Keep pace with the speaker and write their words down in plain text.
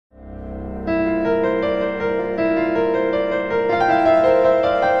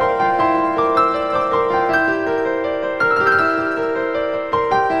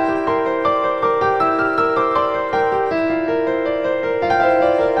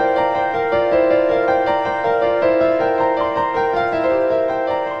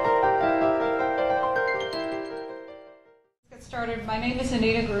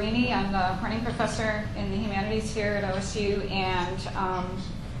Horning Professor in the Humanities here at OSU, and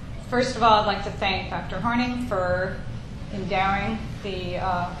first of all, I'd like to thank Dr. Horning for endowing the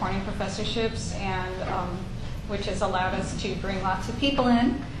Horning Professorships, and which has allowed us to bring lots of people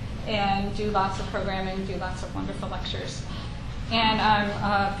in and do lots of programming, do lots of wonderful lectures. And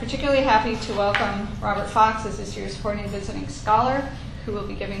I'm particularly happy to welcome Robert Fox as this year's Horning Visiting Scholar, who will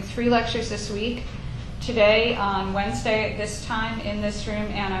be giving 3 lectures this week. Today, on Wednesday at this time in this room,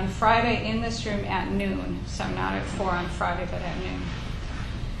 and on Friday in this room at noon. So not at 4 on Friday, but at noon.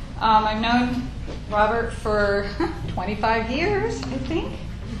 I've known Robert for 25 years, I think.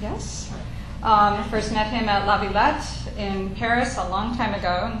 Yes. First met him at La Villette in Paris a long time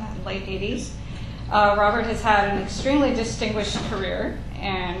ago, in the late 80s. Robert has had an extremely distinguished career,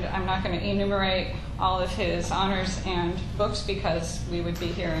 and I'm not going to enumerate all of his honors and books because we would be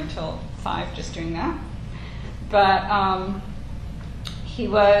here until 5 just doing that. But he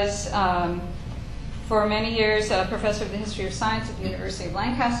was, for many years, a professor of the history of science at the University of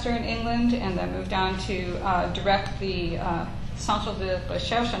Lancaster in England, and then moved on to direct the Centre de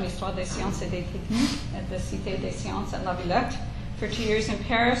Recherche en Histoire des Sciences et des Techniques at the Cité des Sciences at La Villette for 2 years in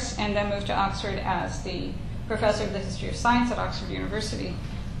Paris, and then moved to Oxford as the professor of the history of science at Oxford University,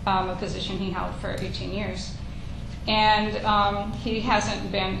 a position he held for 18 years. And he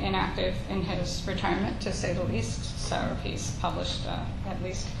hasn't been inactive in his retirement, to say the least, so he's published at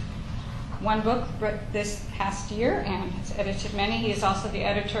least 1 book this past year and has edited many. He is also the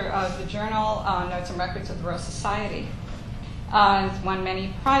editor of the journal Notes and Records of the Royal Society. He's won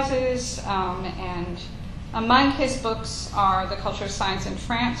many prizes, and among his books are The Culture of Science in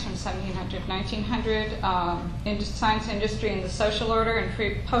France from 1700 to 1900, Science Industry and the Social Order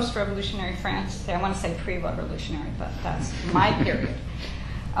in Post-Revolutionary France. I want to say pre-revolutionary, but that's my period.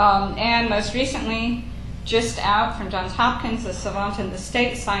 And most recently, just out from Johns Hopkins, The Savant in the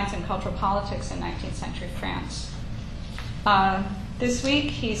State, Science and Cultural Politics in 19th Century France. This week,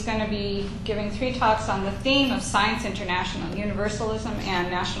 he's going to be giving 3 talks on the theme of Science International, Universalism,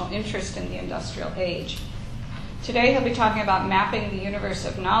 and National Interest in the Industrial Age. Today, he'll be talking about mapping the universe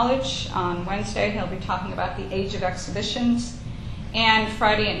of knowledge. On Wednesday, he'll be talking about the age of exhibitions. And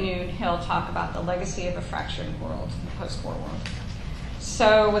Friday at noon, he'll talk about the legacy of a fractured world, the post-war world.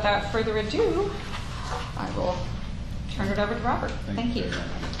 So without further ado, I will turn it over to Robert. Thank you.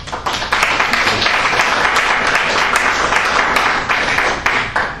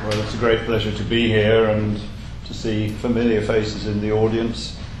 Well, it's a great pleasure to be here and to see familiar faces in the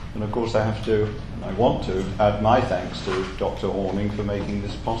audience. And of course, I have to, and I want to, add my thanks to Dr. Horning for making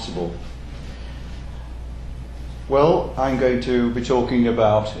this possible. Well, I'm going to be talking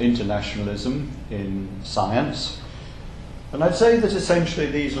about internationalism in science. And I'd say that essentially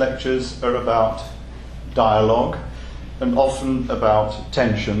these lectures are about dialogue, and often about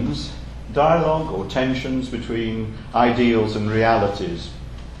tensions, dialogue or tensions between ideals and realities.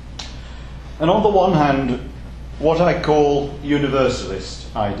 And on the one hand, what I call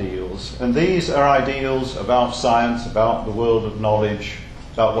universalist ideals. And these are ideals about science, about the world of knowledge,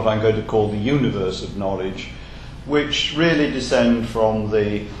 about what I'm going to call the universe of knowledge, which really descend from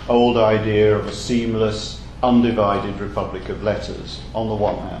the old idea of a seamless, undivided republic of letters, on the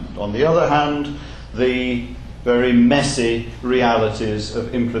one hand. On the other hand, the very messy realities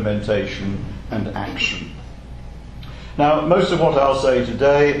of implementation and action. Now, most of what I'll say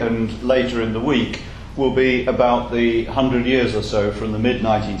today and later in the week will be about the 100 years or so from the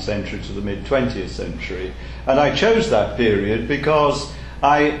mid-19th century to the mid-20th century. And I chose that period because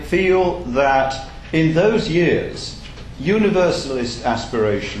I feel that in those years, universalist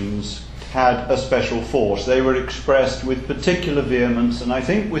aspirations had a special force. They were expressed with particular vehemence and I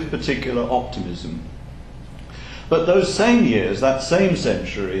think with particular optimism. But those same years, that same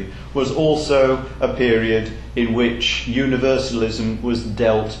century, was also a period in which universalism was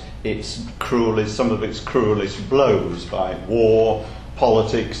dealt some of its cruelest blows by war,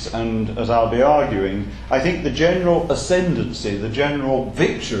 politics, and, as I'll be arguing, I think the general ascendancy, the general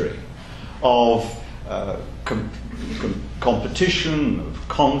victory of competition, of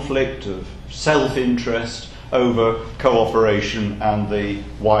conflict, of self-interest over cooperation and the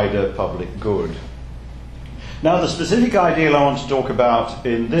wider public good. Now, the specific ideal I want to talk about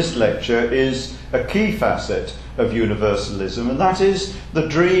in this lecture is a key facet of universalism, and that is the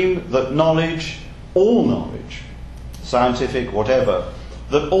dream that knowledge, all knowledge, scientific, whatever,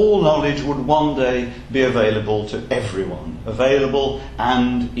 that all knowledge would one day be available to everyone, available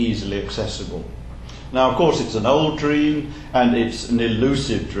and easily accessible. Now, of course, it's an old dream, and it's an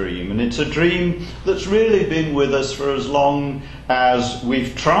elusive dream, and it's a dream that's really been with us for as long as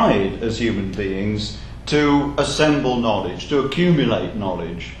we've tried as human beings to assemble knowledge, to accumulate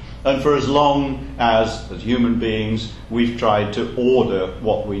knowledge, And for as long as human beings, we've tried to order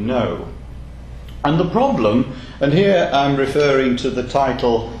what we know. And the problem, and here I'm referring to the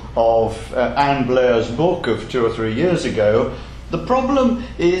title of Anne Blair's book of 2 or 3 years ago, the problem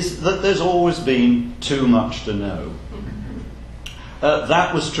is that there's always been too much to know.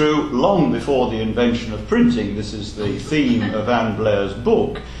 That was true long before the invention of printing. This is the theme of Anne Blair's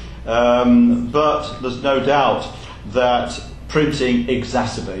book. But there's no doubt that printing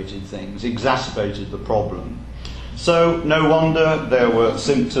exacerbated things, exacerbated the problem. So no wonder there were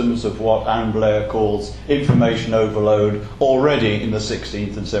symptoms of what Anne Blair calls information overload already in the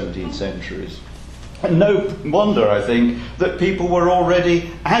 16th and 17th centuries. And no wonder, I think, that people were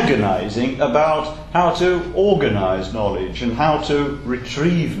already agonizing about how to organize knowledge and how to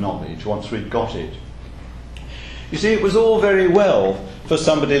retrieve knowledge once we'd got it. You see, it was all very well for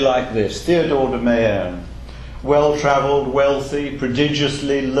somebody like this, Theodore de Mayerne, well-travelled, wealthy,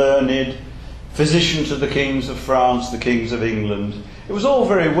 prodigiously learned, physician to the kings of France, the kings of England. It was all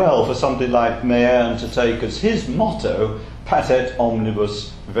very well for somebody like Mayerne to take as his motto, patet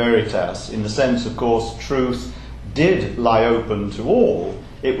omnibus veritas, in the sense, of course, truth did lie open to all.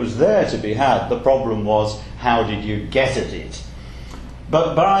 It was there to be had. The problem was, how did you get at it?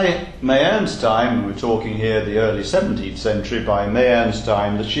 But by Mayenne's time, we're talking here the early 17th century, by Mayenne's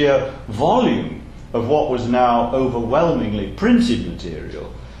time, the sheer volume of what was now overwhelmingly printed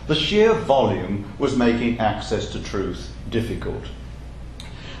material, the sheer volume was making access to truth difficult.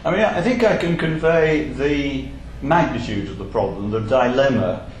 I mean, I think I can convey the magnitude of the problem, the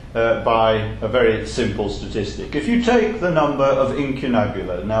dilemma, by a very simple statistic. If you take the number of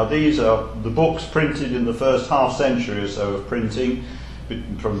incunabula, now these are the books printed in the first half century or so of printing,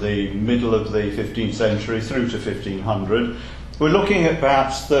 from the middle of the 15th century through to 1500, we're looking at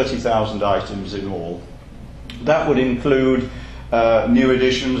perhaps 30,000 items in all. That would include new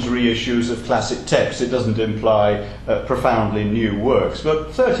editions, reissues of classic texts. It doesn't imply profoundly new works,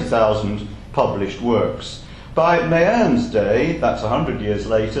 but 30,000 published works. By Mayenne's day, that's 100 years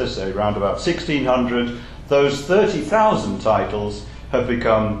later, say around about 1600, those 30,000 titles have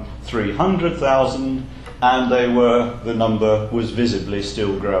become 300,000, and the number was visibly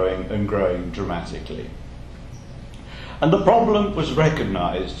still growing and growing dramatically. And the problem was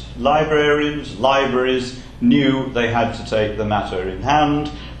recognized. Librarians, libraries knew they had to take the matter in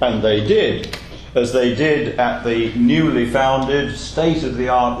hand, and they did, as they did at the newly founded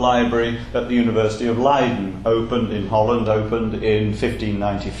state-of-the-art library at the University of Leiden, opened in Holland, opened in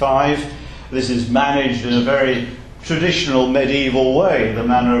 1595. This is managed in a very traditional medieval way, the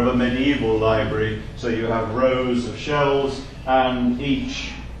manner of a medieval library. So you have rows of shelves, and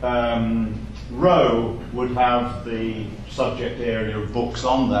each row would have the subject area of books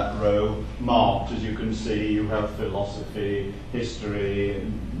on that row marked. As you can see, you have philosophy, history,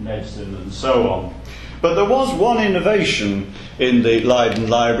 medicine, and so on. But there was one innovation in the Leiden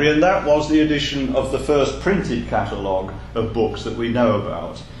Library, and that was the addition of the first printed catalogue of books that we know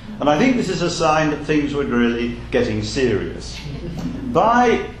about. And I think this is a sign that things were really getting serious.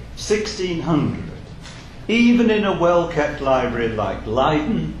 By 1600, even in a well-kept library like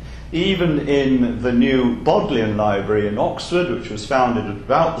Leiden, even in the new Bodleian Library in Oxford, which was founded at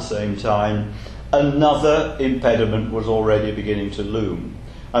about the same time, another impediment was already beginning to loom,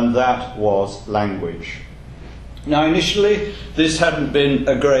 and that was language. Now, initially, this hadn't been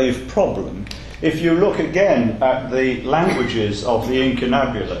a grave problem. If you look again at the languages of the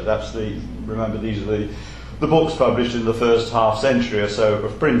incunabula, remember these are the books published in the first half century or so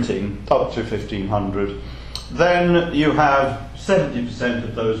of printing, up to 1500, then you have 70%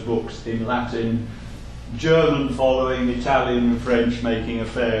 of those books in Latin, German following, Italian and French making a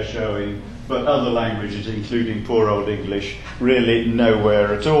fair showing, but other languages, including poor old English, really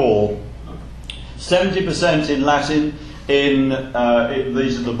nowhere at all. 70% in Latin,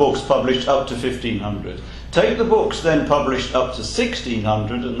 these are the books published up to 1500. Take the books then published up to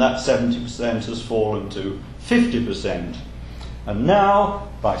 1600, and that 70% has fallen to 50%. And now,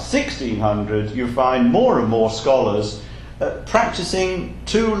 by 1600, you find more and more scholars practicing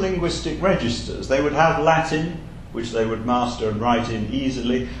two linguistic registers. They would have Latin, which they would master and write in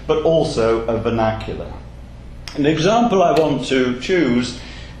easily, but also a vernacular. An example I want to choose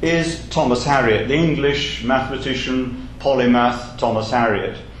is Thomas Harriot, the English mathematician, polymath Thomas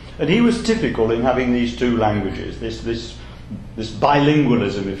Harriot. And he was typical in having these two languages, this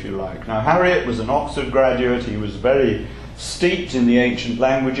bilingualism, if you like. Now, Harriot was an Oxford graduate. He was very steeped in the ancient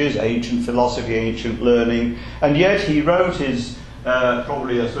languages, ancient philosophy, ancient learning, and yet he wrote his,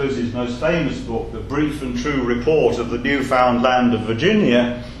 probably I suppose his most famous book, The Brief and True Report of the Newfound Land of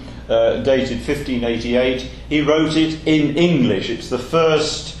Virginia, dated 1588. He wrote it in English. It's the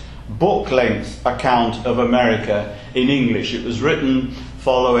first book-length account of America in English. It was written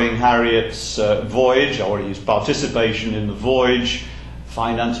following Harriet's voyage, or his participation in the voyage,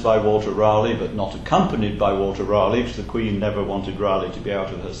 financed by Walter Raleigh, but not accompanied by Walter Raleigh, because the Queen never wanted Raleigh to be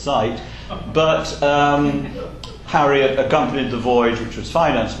out of her sight. But Harriet accompanied the voyage, which was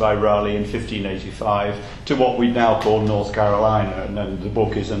financed by Raleigh in 1585, to what we now call North Carolina, and then the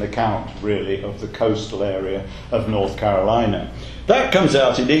book is an account, really, of the coastal area of North Carolina. That comes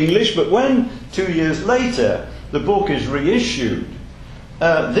out in English, but when, 2 years later, the book is reissued,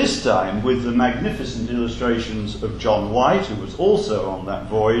 this time with the magnificent illustrations of John White, who was also on that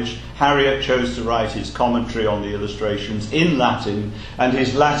voyage, Harriet chose to write his commentary on the illustrations in Latin, and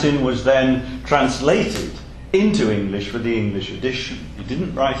his Latin was then translated into English for the English edition. He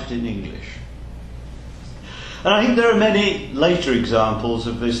didn't write it in English. And I think there are many later examples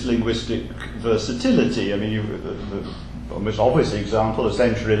of this linguistic versatility. I mean, the most obvious example, a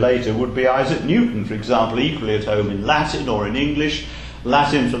century later, would be Isaac Newton, for example, equally at home in Latin or in English,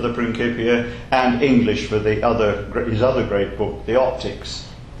 Latin for the Principia and English for his other great book, the Optics.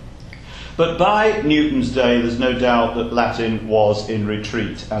 But by Newton's day, there's no doubt that Latin was in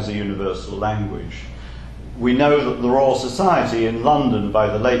retreat as a universal language. We know that the Royal Society in London by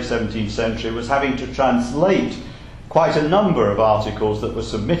the late 17th century was having to translate quite a number of articles that were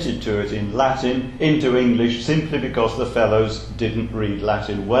submitted to it in Latin into English simply because the fellows didn't read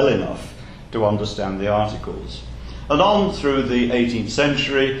Latin well enough to understand the articles. And on through the 18th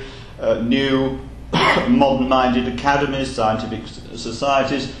century, new modern-minded academies, scientific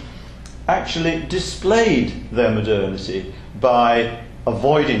societies, actually displayed their modernity by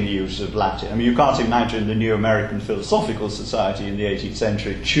avoiding the use of Latin. I mean, you can't imagine the New American Philosophical Society in the 18th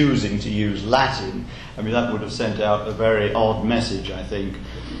century choosing to use Latin. I mean, that would have sent out a very odd message, I think.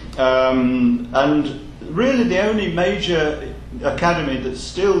 And really the only major academy that's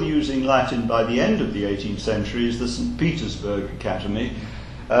still using Latin by the end of the 18th century is the St. Petersburg Academy,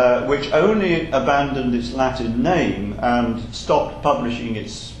 which only abandoned its Latin name and stopped publishing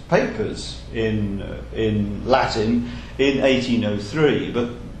its papers in Latin in 1803. But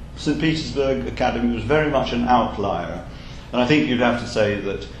St. Petersburg Academy was very much an outlier. And I think you'd have to say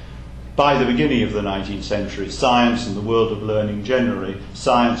that by the beginning of the 19th century, science and the world of learning generally,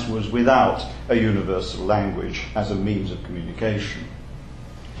 science was without a universal language as a means of communication.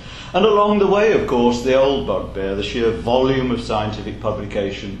 And along the way, of course, the old bugbear, the sheer volume of scientific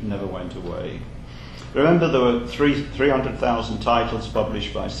publication, never went away. Remember, there were 300,000 titles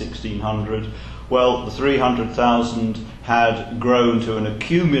published by 1600. Well, the 300,000 had grown to an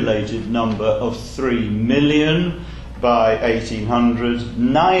accumulated number of 3 million by 1800,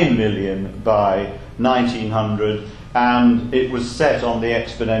 9 million by 1900, and it was set on the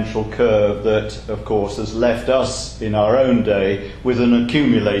exponential curve that, of course, has left us in our own day with an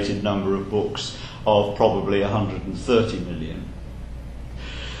accumulated number of books of probably 130 million.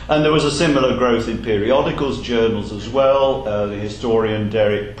 And there was a similar growth in periodicals, journals as well. The historian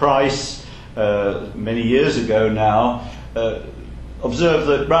Derek Price, many years ago now, observed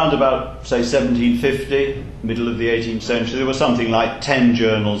that round about, say, 1750, middle of the 18th century, there was something like 10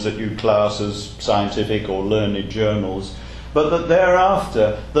 journals that you'd class as scientific or learned journals, but that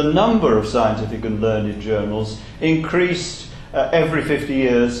thereafter the number of scientific and learned journals increased every 50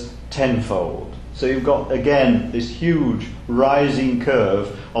 years tenfold. So you've got, again, this huge rising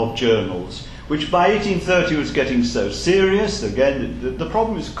curve of journals, which by 1830 was getting so serious. Again, the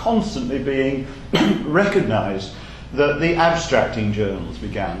problem is constantly being recognised that the abstracting journals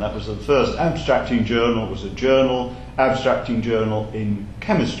began. That was the first abstracting journal. It was a journal, abstracting journal in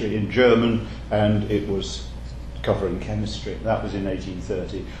chemistry, in German, and it was covering chemistry. That was in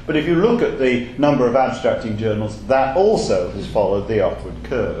 1830. But if you look at the number of abstracting journals, that also has followed the upward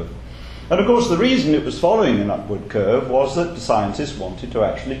curve. And of course the reason it was following an upward curve was that scientists wanted to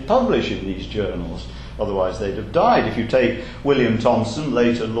actually publish in these journals. Otherwise they'd have died. If you take William Thomson,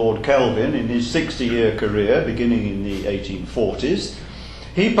 later Lord Kelvin, in his 60-year career, beginning in the 1840s,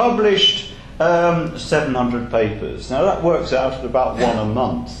 he published 700 papers. Now that works out at about one a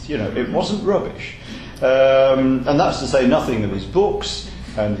month. You know, it wasn't rubbish. And that's to say nothing of his books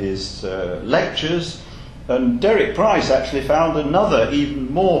and his lectures. And Derek Price actually found another,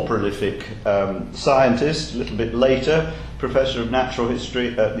 even more prolific scientist, a little bit later, professor of natural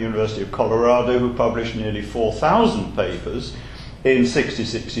history at the University of Colorado, who published nearly 4,000 papers in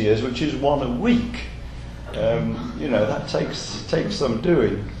 66 years, which is one a week. You know, that takes some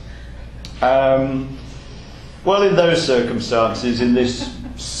doing. Well, in those circumstances, in this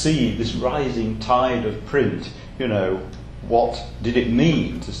sea, this rising tide of print, you know, what did it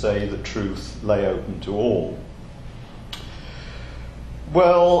mean to say the truth lay open to all?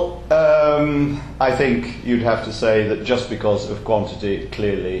 Well, I think you'd have to say that just because of quantity,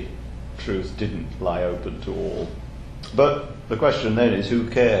 clearly truth didn't lie open to all. But the question then is, who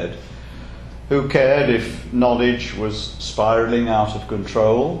cared? Who cared if knowledge was spiralling out of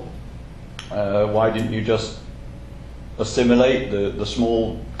control? Why didn't you just assimilate the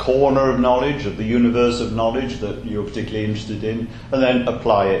small corner of knowledge, of the universe of knowledge that you're particularly interested in, and then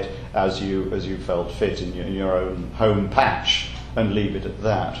apply it as you felt fit in your own home patch, and leave it at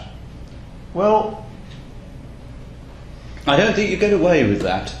that? Well, I don't think you get away with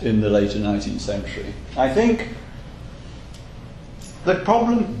that in the later 19th century. I think the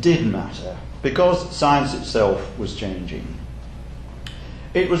problem did matter because science itself was changing.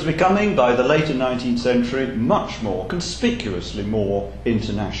 It was becoming, by the later 19th century, much more, conspicuously more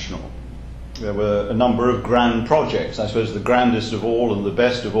international. There were a number of grand projects. I suppose the grandest of all and the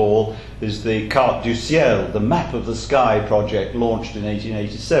best of all is the Carte du Ciel, the Map of the Sky project, launched in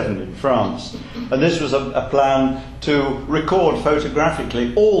 1887 in France. And this was a plan to record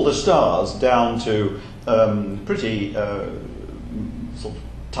photographically all the stars down to pretty sort of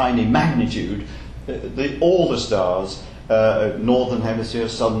tiny magnitude, all the stars, northern hemisphere,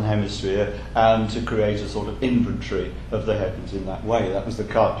 southern hemisphere, and to create a sort of inventory of the heavens in that way. That was the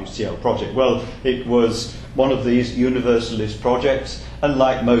Carte du Ciel project. Well, it was one of these universalist projects, and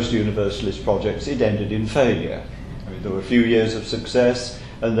like most universalist projects, it ended in failure. I mean, there were a few years of success,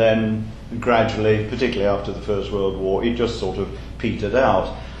 and then gradually, particularly after the First World War, it just sort of petered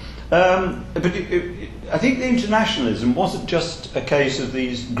out. But I think the internationalism wasn't just a case of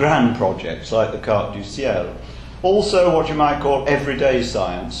these grand projects like the Carte du Ciel. Also, what you might call everyday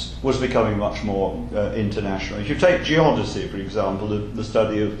science was becoming much more international. If you take geodesy, for example, the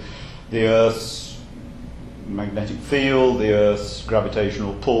study of the Earth's magnetic field, the Earth's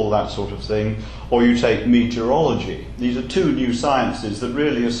gravitational pull, that sort of thing, or you take meteorology. These are two new sciences that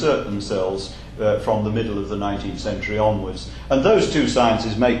really assert themselves from the middle of the 19th century onwards. And those two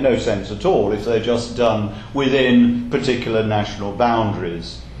sciences make no sense at all if they're just done within particular national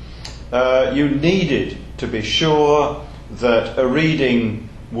boundaries. You needed to be sure that a reading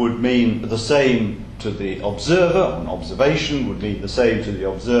would mean the same to the observer, an observation would mean the same to the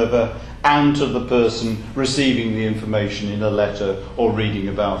observer and to the person receiving the information in a letter or reading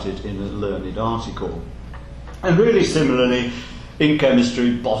about it in a learned article. And really similarly, in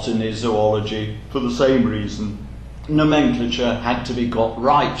chemistry, botany, zoology, for the same reason, nomenclature had to be got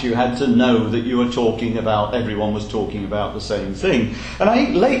right. You had to know that you were talking about, everyone was talking about the same thing. And I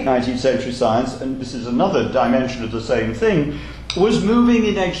think late 19th century science, and this is another dimension of the same thing, was moving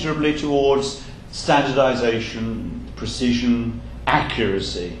inexorably towards standardization, precision,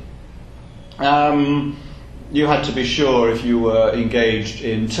 accuracy. You had to be sure, if you were engaged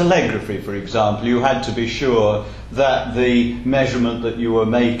in telegraphy, for example, you had to be sure that the measurement that you were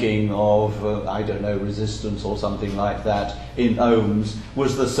making of, I don't know, resistance or something like that in ohms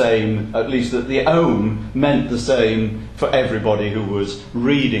was the same, at least that the ohm meant the same for everybody who was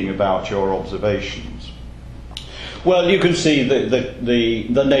reading about your observations. Well, you can see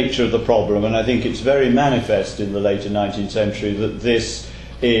the nature of the problem, and I think it's very manifest in the later 19th century that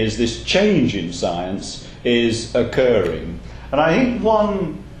this change in science is occurring. And I think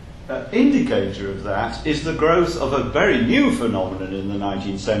one indicator of that is the growth of a very new phenomenon in the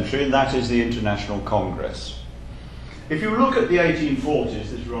 19th century, and that is the International Congress. If you look at the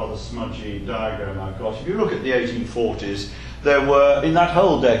 1840s, this rather smudgy diagram I've got, if you look at the 1840s, there were, in that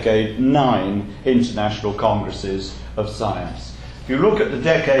whole decade, 9 international congresses of science. If you look at the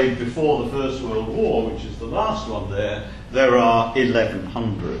decade before the First World War, which is the last one there are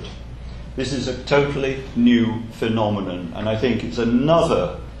 1,100. This is a totally new phenomenon, and I think it's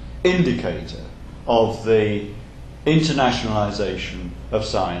another indicator of the internationalization of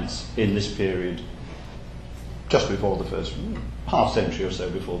science in this period, just before the first half century or so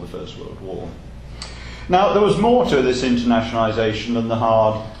before the First World War. Now, there was more to this internationalization than the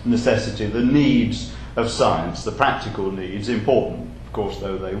hard necessity, the needs of science, the practical needs, important, of course,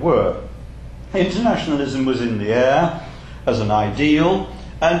 though they were. Internationalism was in the air as an ideal,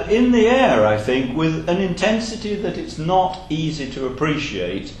 and in the air, I think, with an intensity that it's not easy to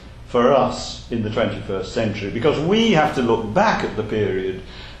appreciate for us in the 21st century, because we have to look back at the period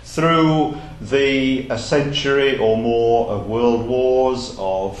through a century or more of world wars,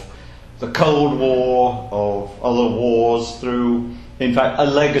 of the Cold War, of other wars, through, in fact, a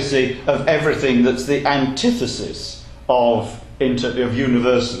legacy of everything that's the antithesis of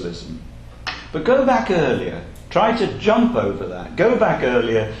universalism. But go back earlier. Try to jump over that. Go back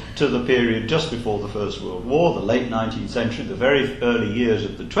earlier to the period just before the First World War, the late 19th century, the very early years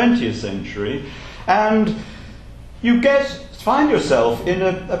of the 20th century, and you get find yourself in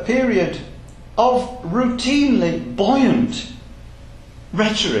a period of routinely buoyant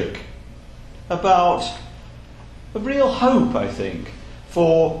rhetoric about a real hope, I think,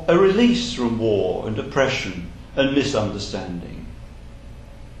 for a release from war and oppression and misunderstanding.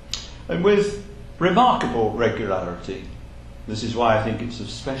 And with remarkable regularity, this is why I think it's of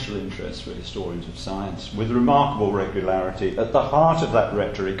special interest for historians of science, with remarkable regularity at the heart of that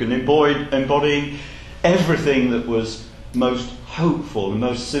rhetoric and embodying everything that was most hopeful and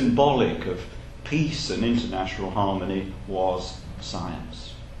most symbolic of peace and international harmony was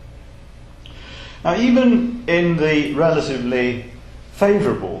science. Now, even in the relatively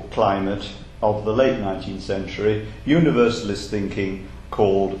favourable climate of the late 19th century, universalist thinking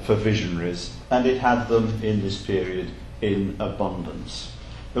called for visionaries, and it had them in this period in abundance.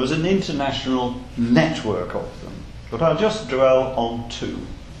 There was an international network of them, but I'll just dwell on two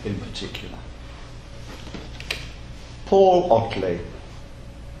in particular. Paul Otlet,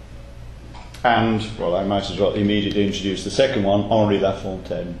 and, well, I might as well immediately introduce the second one, Henri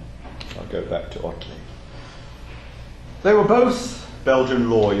Fontaine. I'll go back to Otlet. They were both Belgian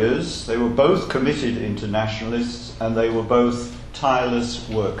lawyers, they were both committed internationalists, and they were both tireless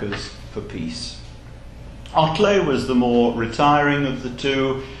workers for peace. Otlet was the more retiring of the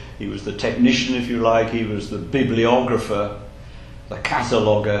two. He was the technician, if you like. He was the bibliographer, the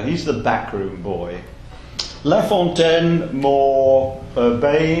cataloguer. He's the backroom boy. Fontaine, more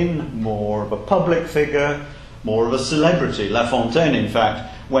urbane, more of a public figure, more of a celebrity. Fontaine, in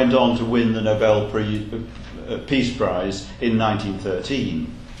fact, went on to win the Nobel Peace Prize in 1913,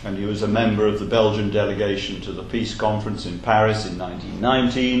 and he was a member of the Belgian delegation to the Peace Conference in Paris in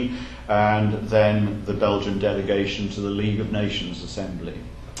 1919, and then the Belgian delegation to the League of Nations Assembly.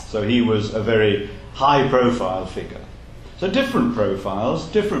 So he was a very high-profile figure. So different profiles,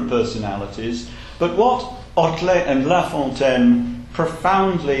 different personalities, but what Otlet and Fontaine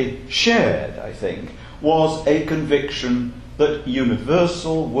profoundly shared, I think, was a conviction that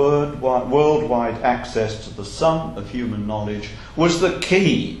universal worldwide access to the sum of human knowledge was the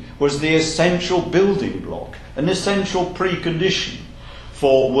key, was the essential building block, an essential precondition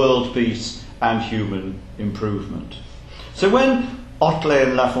for world peace and human improvement. So when Otlet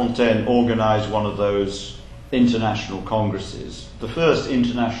and Fontaine organised one of those international congresses, the first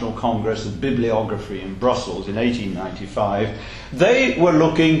International Congress of Bibliography in Brussels in 1895, they were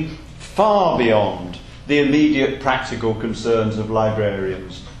looking far beyond the immediate practical concerns of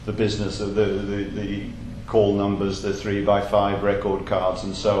librarians, the business of the call numbers, the 3x5 record cards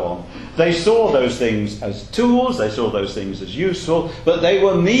and so on. They saw those things as tools, they saw those things as useful, but they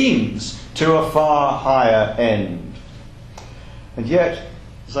were means to a far higher end. And yet,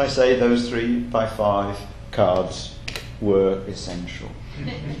 as I say, those 3x5 cards were essential.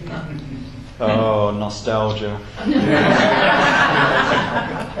 Oh, nostalgia.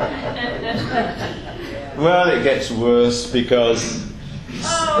 Well, it gets worse because...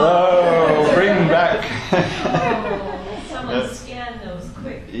 Oh, bring back... Someone scan those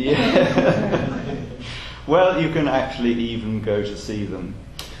quick. Yeah. Well, you can actually even go to see them,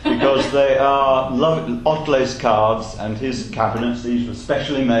 because they are Otlet's cards and his cabinets. These were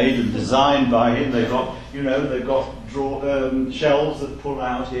specially made and designed by him. They've got, they've got shelves that pull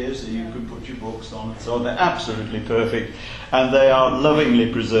out here so you can put your books on and so on. They're absolutely perfect, and they are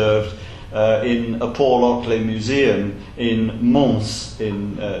lovingly preserved in a Paul Otlet museum in Mons,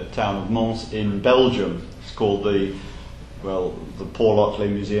 in town of Mons in Belgium. It's called the Paul Otlet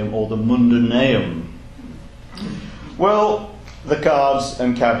Museum, or the Mundaneum. Well, the cards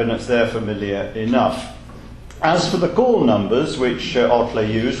and cabinets, they're familiar enough. As for the call numbers, which Otlet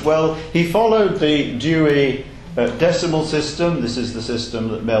used, well, he followed the Dewey decimal system. This is the system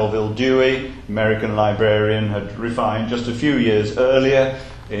that Melville Dewey, American librarian, had refined just a few years earlier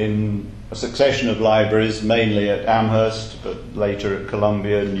in a succession of libraries, mainly at Amherst, but later at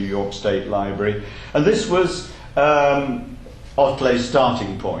Columbia and New York State Library. And this was Otlet's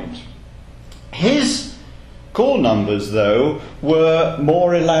starting point. His call numbers, though, were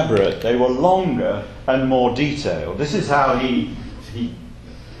more elaborate. They were longer and more detailed. This is how he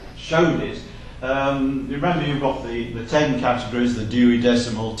showed it. Remember, you've got the 10 categories, the Dewey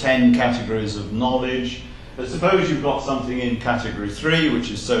Decimal, 10 categories of knowledge. But suppose you've got something in category 3, which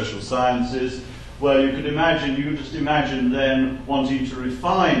is social sciences. Well, you could just imagine then wanting to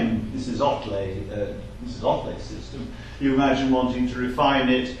refine, this is Otlet's system, you imagine wanting to refine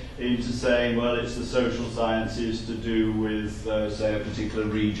it into saying, well, it's the social sciences to do with, say, a particular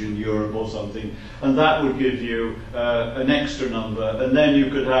region, Europe or something, and that would give you an extra number, and then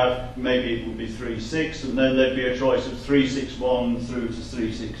you could have, maybe it would be 3.6, and then there'd be a choice of 3.61 through to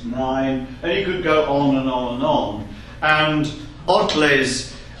 3.69, and you could go on and on and on. And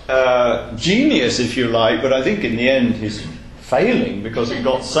Otlet's genius, if you like, but I think in the end his failing, because it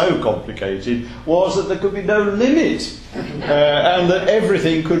got so complicated, was that there could be no limit, and that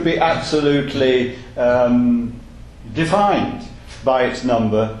everything could be absolutely defined by its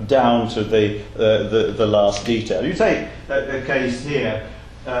number down to the last detail. You take a case here.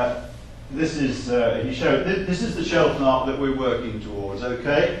 This is he showed. This is the shelf mark that we're working towards.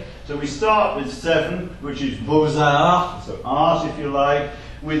 Okay, so we start with 7, which is beaux-arts, so art, if you like.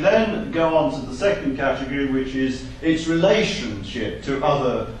 We then go on to the second category, which is its relationship to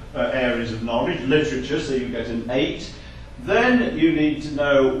other areas of knowledge, literature. So you get an 8. Then you need to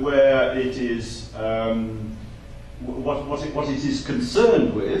know where it is, what it is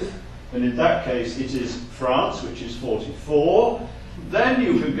concerned with, and in that case, it is France, which is 44. Then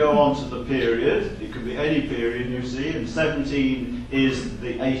you can go on to the period. It could be any period, you see, and 17 is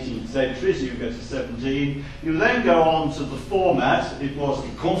the 18th century, so you go to 17. You then go on to the format. It was a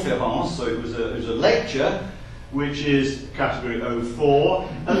conférence, so it was a lecture, which is category 04.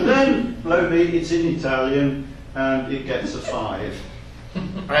 And then, below me, it's in Italian, and it gets a 5.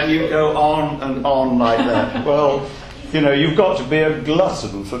 And you go on and on like that. Well, you know, you've got to be a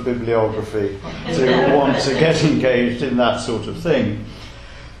glutton for bibliography to want to get engaged in that sort of thing.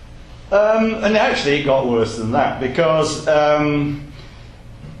 And actually it got worse than that, because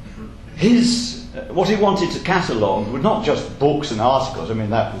what he wanted to catalogue were not just books and articles. I mean,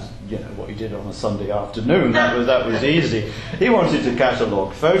 that was, you know, what he did on a Sunday afternoon. That was easy. He wanted to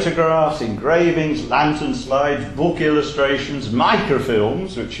catalogue photographs, engravings, lantern slides, book illustrations,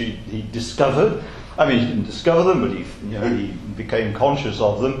 microfilms, which he discovered. I mean, he didn't discover them, but he became conscious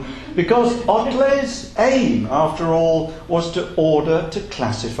of them, because Otlet's aim, after all, was to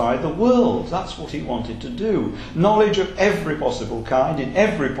classify the world. That's what he wanted to do. Knowledge of every possible kind, in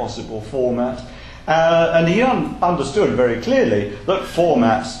every possible format. And he understood very clearly that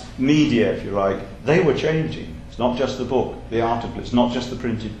formats, media, if you like, they were changing. It's not just the book, the article, it's not just the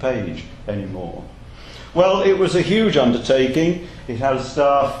printed page anymore. Well, it was a huge undertaking. It had a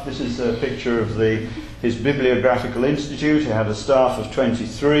staff. This is a picture of his bibliographical institute. He had a staff of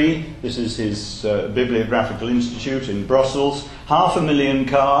 23. This is his bibliographical institute in Brussels. 500,000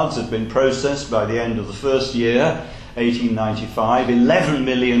 cards had been processed by the end of the first year, 1895. 11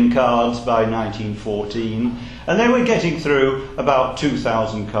 million cards by 1914. And they were getting through about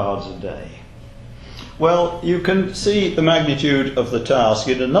 2,000 cards a day. Well, you can see the magnitude of the task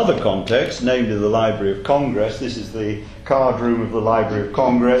in another context, namely the Library of Congress. This is the card room of the Library of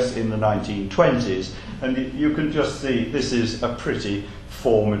Congress in the 1920s. And you can just see this is a pretty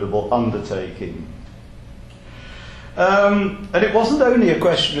formidable undertaking. And it wasn't only a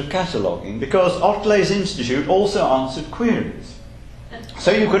question of cataloguing, because Otlet's Institute also answered queries. So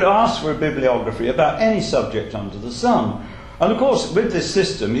you could ask for a bibliography about any subject under the sun. And of course, with this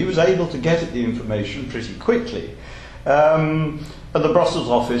system, he was able to get at the information pretty quickly. And the Brussels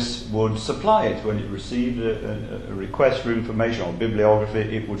office would supply it. When it received a request for information on bibliography,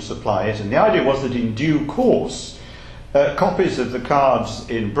 it would supply it. And the idea was that in due course, copies of the cards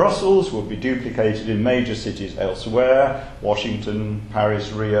in Brussels would be duplicated in major cities elsewhere. Washington,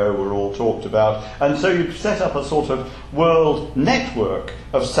 Paris, Rio were all talked about. And so you set up a sort of world network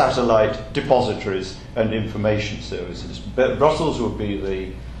of satellite depositories and information services. Brussels would be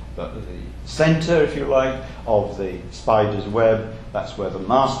the centre, if you like, of the spider's web. That's where the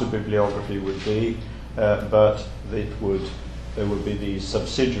master bibliography would be, but there would be these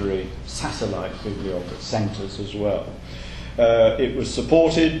subsidiary satellite bibliography centres as well. It was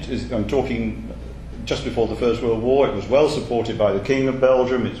supported, I'm talking just before the First World War, it was well supported by the King of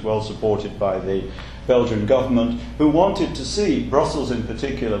Belgium, it's well supported by the Belgian government, who wanted to see Brussels in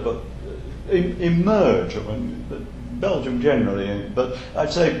particular, but emerge, I mean, Belgium generally, but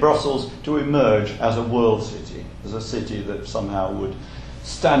I'd say Brussels to emerge as a world city, as a city that somehow would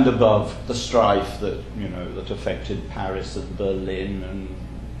stand above the strife that, you know, that affected Paris and Berlin and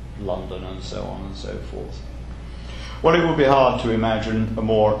London and so on and so forth. Well, it would be hard to imagine a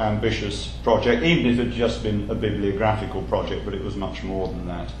more ambitious project, even if it had just been a bibliographical project, but it was much more than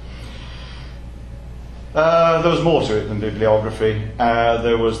that. There was more to it than bibliography.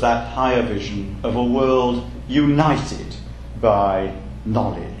 There was that higher vision of a world united by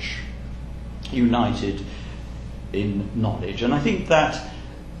knowledge. United in knowledge. And I think that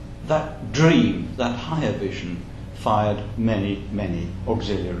dream, that higher vision, fired many, many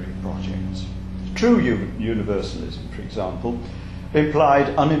auxiliary projects. True universalism, for example,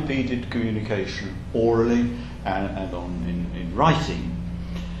 implied unimpeded communication orally and in writing.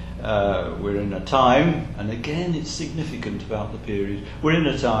 we're in a time, and again it's significant about the period, we're in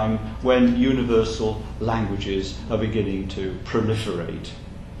a time when universal languages are beginning to proliferate.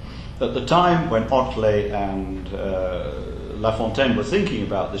 At the time when Otlet and La Fontaine were thinking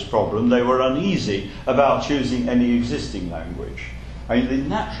about this problem, they were uneasy about choosing any existing language. I mean, the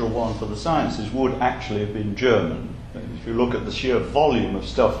natural one for the sciences would actually have been German. If you look at the sheer volume of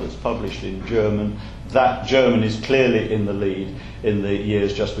stuff that's published in German, that German is clearly in the lead in the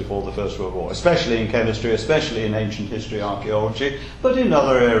years just before the First World War, especially in chemistry, especially in ancient history, archaeology, but in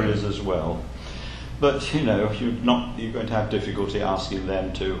other areas as well. But, you know, you're going to have difficulty asking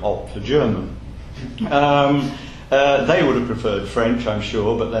them to opt for German. They would have preferred French, I'm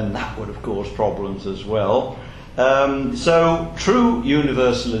sure, but then that would have caused problems as well. So true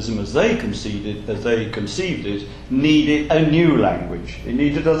universalism, as they conceived it, needed a new language. It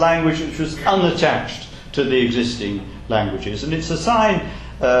needed a language which was unattached to the existing languages. And it's a sign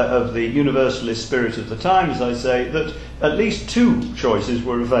of the universalist spirit of the time, as I say, that at least two choices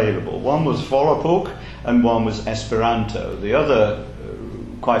were available. One was Volapük and one was Esperanto. The other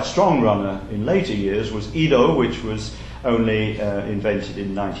quite strong runner in later years was Ido, which was only invented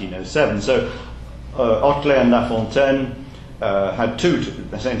in 1907. So Otlet and La Fontaine had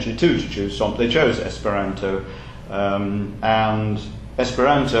essentially two to choose from. They chose Esperanto, and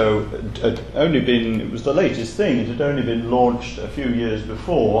Esperanto had only been, it was the latest thing, it had only been launched a few years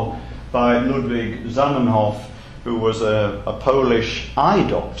before by Ludwig Zamenhof, who was a Polish eye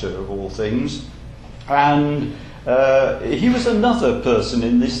doctor of all things, and he was another person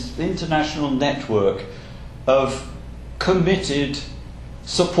in this international network of committed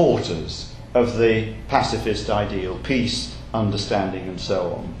supporters of the pacifist ideal, peace, understanding, and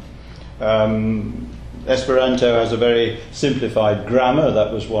so on. Esperanto has a very simplified grammar.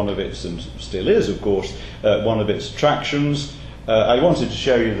 That was one of its, and still is, of course, one of its attractions. I wanted to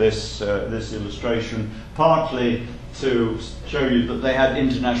show you this illustration, partly to show you that they had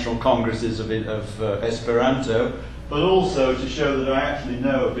international congresses of Esperanto, but also to show that I actually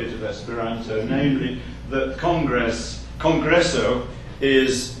know a bit of Esperanto, namely that Congresso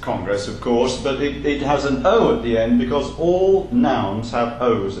is Congress, of course, but it has an O at the end because all nouns have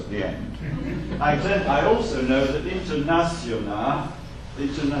O's at the end. I also know that internacia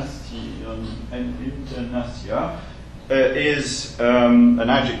is an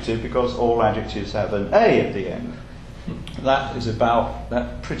adjective because all adjectives have an A at the end. That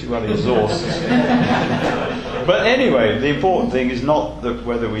pretty well exhausts. But anyway, the important thing is not that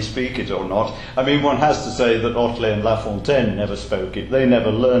whether we speak it or not. I mean, one has to say that Otlet and La Fontaine never spoke it, they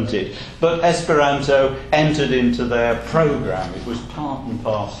never learnt it. But Esperanto entered into their program. It was part and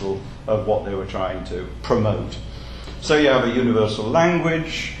parcel of what they were trying to promote. So you have a universal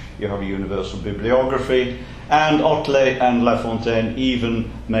language, you have a universal bibliography, and Otlet and La Fontaine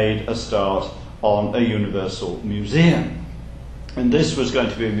even made a start on a universal museum. And this was going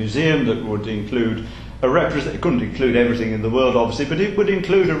to be a museum that would include it couldn't include everything in the world, obviously, but it would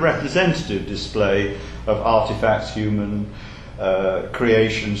include a representative display of artifacts, human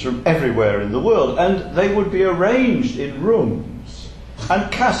creations from everywhere in the world. And they would be arranged in rooms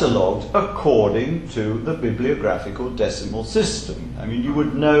and catalogued according to the bibliographical decimal system. I mean, you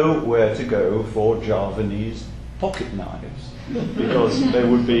would know where to go for Javanese pocket knives, because there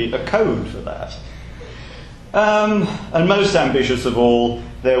would be a code for that. And most ambitious of all,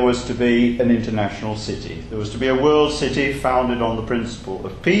 there was to be an international city. There was to be a world city founded on the principle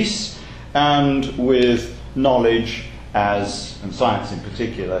of peace and with knowledge and science in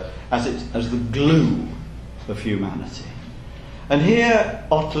particular, as the glue of humanity. And here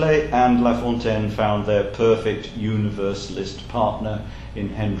Otlet and La Fontaine found their perfect universalist partner in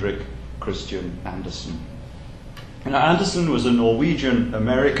Henrik Christian Andersen. Now, Andersen was a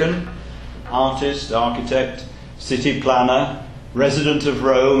Norwegian-American artist, architect, city planner, resident of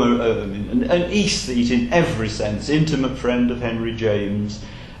Rome, an aesthete in every sense, intimate friend of Henry James.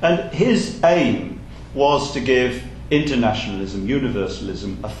 And his aim was to give internationalism,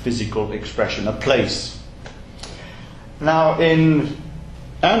 universalism, a physical expression, a place. Now, in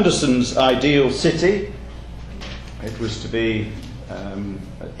Andersen's ideal city, it was to be an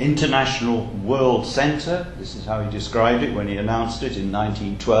international world centre. This is how he described it when he announced it in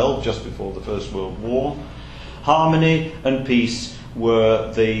 1912, just before the First World War. Harmony and peace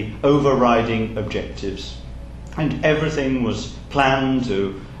were the overriding objectives, and everything was planned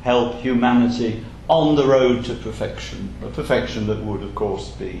to help humanity on the road to perfection, a perfection that would, of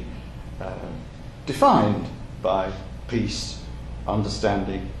course, be defined by peace,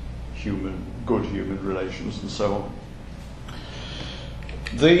 understanding, good human relations, and so on.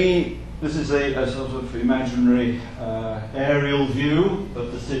 The this is a sort of imaginary aerial view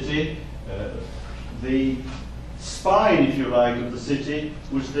of the city. The spine, if you like, of the city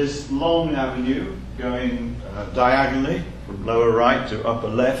was this long avenue going diagonally from lower right to upper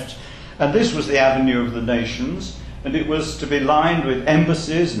left, and this was the Avenue of the Nations, and it was to be lined with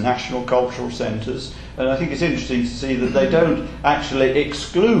embassies and national cultural centres. And I think it's interesting to see that they don't actually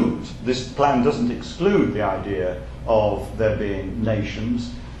exclude, this plan doesn't exclude the idea of there being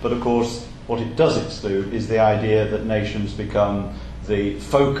nations, but of course what it does exclude is the idea that nations become the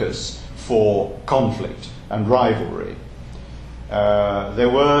focus for conflict and rivalry. There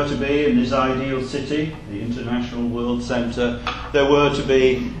were to be, in this ideal city, the International World Centre, there were to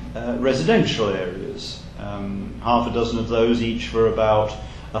be residential areas, half a dozen of those, each for about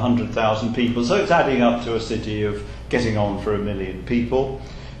 100,000 people. So it's adding up to a city of getting on for 1 million people.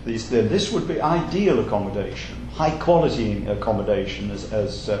 This would be ideal accommodation, high quality accommodation,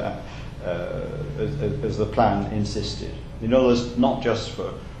 as the plan insisted. In other words, not just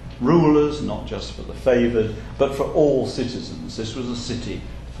for rulers, not just for the favoured, but for all citizens. This was a city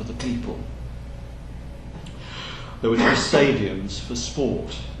for the people. There were to be stadiums for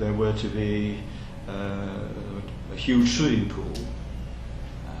sport. There were to be a huge swimming pool,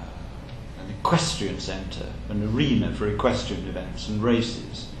 an equestrian centre, an arena for equestrian events and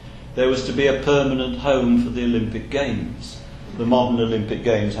races. There was to be a permanent home for the Olympic Games. The modern Olympic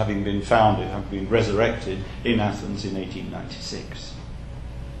Games, having been founded, have been resurrected in Athens in 1896.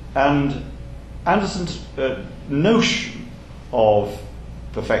 And Anderson's notion of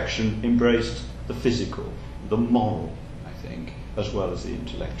perfection embraced the physical, the moral, I think, as well as the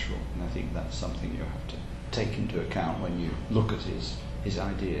intellectual. And I think that's something you have to take into account when you look at his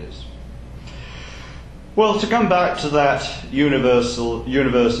ideas. Well, to come back to that universe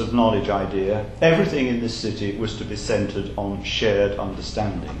of knowledge idea, everything in this city was to be centred on shared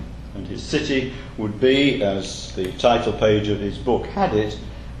understanding. And his city would be, as the title page of his book had it,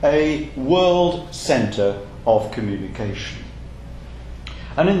 a world centre of communication.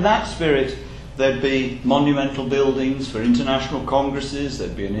 And in that spirit, there'd be monumental buildings for international congresses,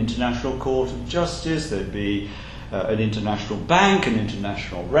 there'd be an international court of justice, there'd be an international bank, an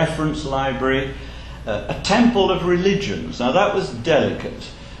international reference library, a temple of religions. Now that was delicate.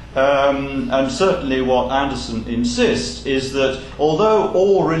 And certainly what Anderson insists is that although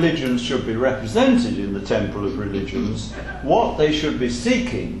all religions should be represented in the temple of religions, what they should be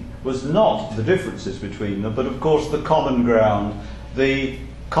seeking was not the differences between them, but of course the common ground, the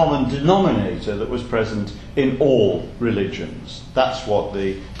common denominator that was present in all religions. That's what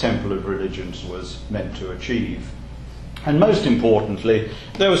the temple of religions was meant to achieve. And most importantly,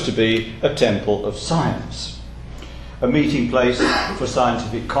 there was to be a temple of science, a meeting place for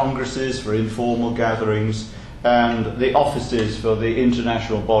scientific congresses, for informal gatherings, and the offices for the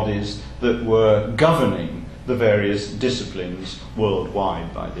international bodies that were governing the various disciplines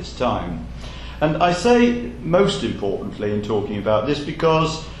worldwide by this time. And I say most importantly in talking about this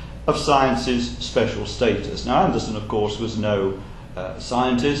because of science's special status. Now Anderson, of course, was no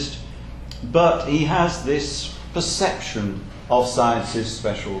scientist, but he has this perception of science's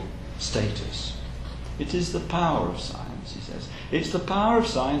special status. It is the power of science, he says. It's the power of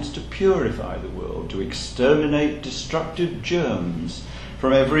science to purify the world, to exterminate destructive germs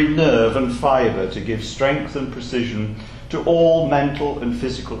from every nerve and fibre, to give strength and precision to all mental and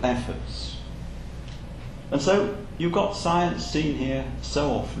physical efforts. And so you've got science seen here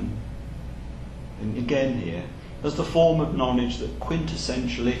so often, and again here, as the form of knowledge that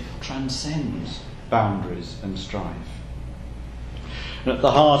quintessentially transcends boundaries and strife. And at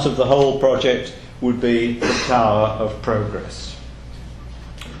the heart of the whole project would be the Tower of Progress.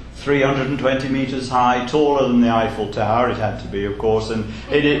 320 metres high, taller than the Eiffel Tower, it had to be, of course, and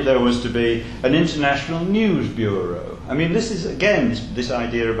in it there was to be an international news bureau. I mean, this is, again, this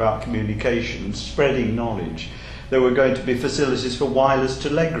idea about communication, spreading knowledge. There were going to be facilities for wireless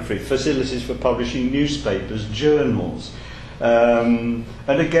telegraphy, facilities for publishing newspapers, journals. And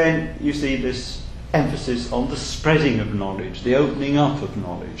again, you see this emphasis on the spreading of knowledge, the opening up of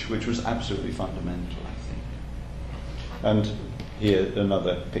knowledge, which was absolutely fundamental, I think. And here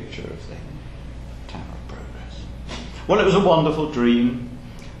another picture of the Tower of Progress. Well, it was a wonderful dream,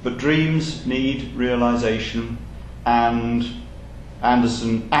 but dreams need realisation, and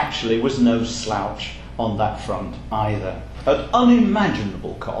Anderson actually was no slouch on that front either. At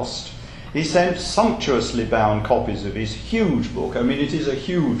unimaginable cost, he sent sumptuously bound copies of his huge book. I mean, it is a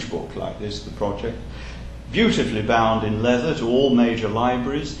huge book like this, the project, beautifully bound in leather to all major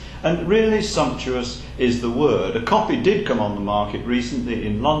libraries, and really sumptuous is the word. A copy did come on the market recently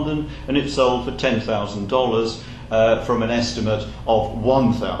in London, and it sold for $10,000, from an estimate of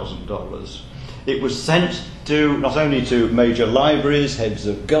 $1,000. It was sent to not only to major libraries, heads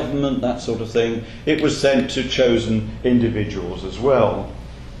of government, that sort of thing, it was sent to chosen individuals as well.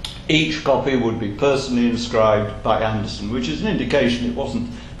 Each copy would be personally inscribed by Anderson, which is an indication it wasn't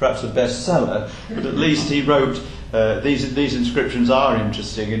perhaps a bestseller, but at least he wrote, these inscriptions are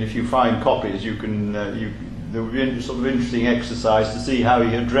interesting, and if you find copies, you can, there would be a sort of interesting exercise to see how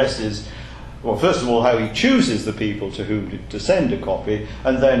he addresses, well, first of all, how he chooses the people to whom to send a copy,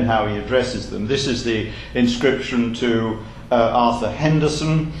 and then how he addresses them. This is the inscription to Arthur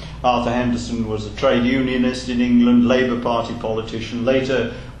Henderson. Arthur Henderson was a trade unionist in England, Labour Party politician,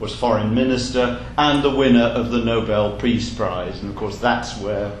 later was foreign minister, and the winner of the Nobel Peace Prize. And of course, that's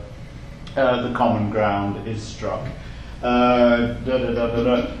where the common ground is struck. An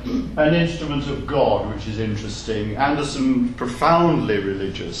instrument of God, which is interesting. Anderson, profoundly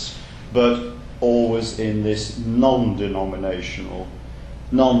religious, but always in this non-denominational,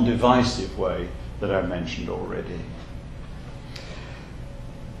 non-divisive way that I mentioned already.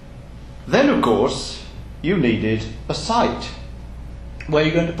 Then, of course, you needed a site. Where are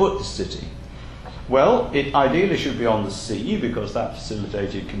you going to put the city? Well, it ideally should be on the sea, because that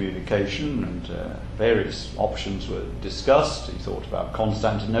facilitated communication, and various options were discussed. He thought about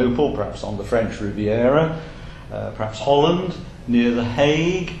Constantinople, perhaps on the French Riviera, perhaps Holland, near The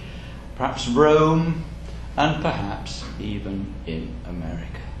Hague, perhaps Rome, and perhaps even in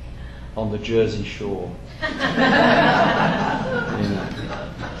America, on the Jersey Shore.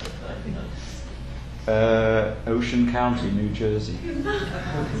 Ocean County, New Jersey,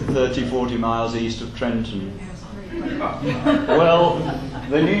 30-40 miles east of Trenton. Well,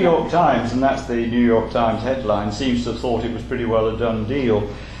 the New York Times, and that's the New York Times headline, seems to have thought it was pretty well a done deal.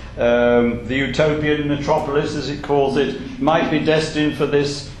 The utopian metropolis, as it calls it, might be destined for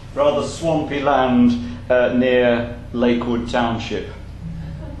this rather swampy land near Lakewood Township.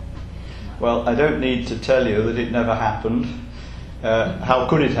 Well, I don't need to tell you that it never happened. How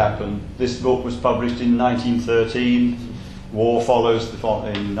could it happen? This book was published in 1913, war follows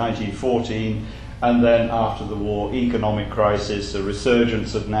in 1914, and then after the war, economic crisis, a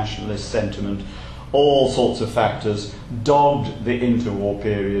resurgence of nationalist sentiment, all sorts of factors dogged the interwar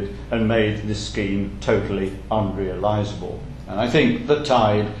period and made this scheme totally unrealisable. And I think the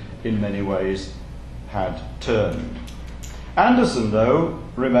tide, in many ways, had turned. Anderson, though,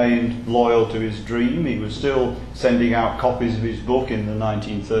 remained loyal to his dream. He was still sending out copies of his book in the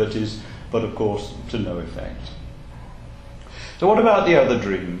 1930s, but of course to no effect. So what about the other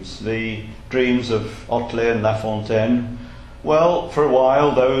dreams? The dreams of Otlet and La Fontaine? Well, for a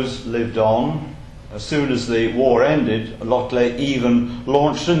while those lived on. As soon as the war ended, Otlet even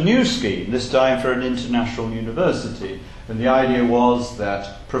launched a new scheme, this time for an international university. And the idea was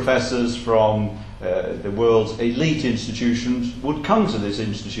that professors from the world's elite institutions would come to this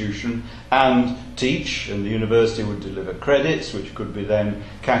institution and teach, and the university would deliver credits which could be then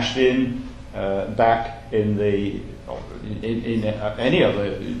cashed in back in any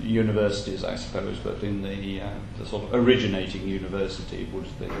other universities, I suppose, but in the sort of originating university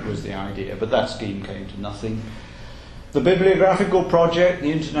was the idea. But that scheme came to nothing. The bibliographical project,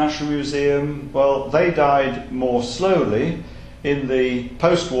 the International Museum, well, they died more slowly. In the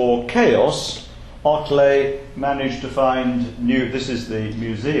post-war chaos, Otlet managed to find this is the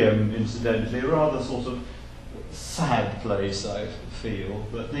museum, incidentally, a rather sort of sad place, I feel,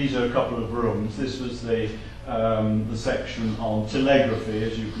 but these are a couple of rooms. This was the section on telegraphy,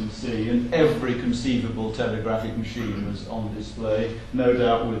 as you can see, and every conceivable telegraphic machine was on display, no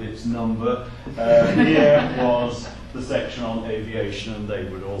doubt with its number. Here was the section on aviation, and they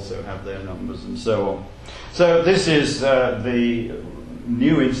would also have their numbers and so on. So this is the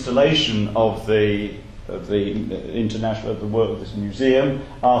new installation of the world of this museum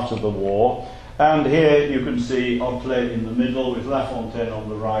after the war, and here you can see Otlet in the middle with La Fontaine on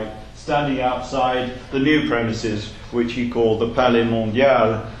the right, standing outside the new premises which he called the Palais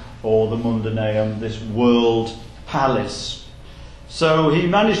Mondial, or the Mundaneum, this world palace. So he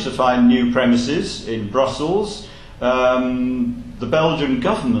managed to find new premises in Brussels. The Belgian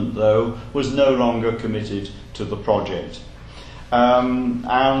government, though, was no longer committed to the project. And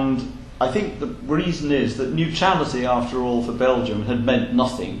I think the reason is that neutrality, after all, for Belgium had meant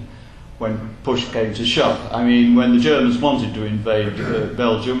nothing when push came to shove. I mean, when the Germans wanted to invade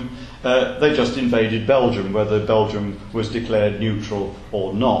Belgium, they just invaded Belgium, whether Belgium was declared neutral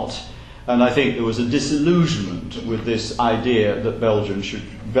or not. And I think there was a disillusionment with this idea that Belgium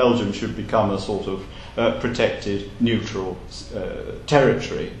should become a sort of protected, neutral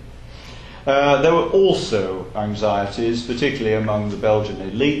territory. There were also anxieties, particularly among the Belgian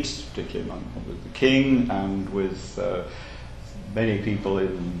elites, particularly among the king and with many people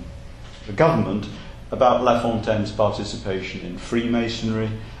in the government, about La Fontaine's participation in Freemasonry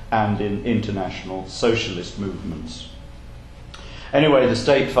and in international socialist movements. Anyway, the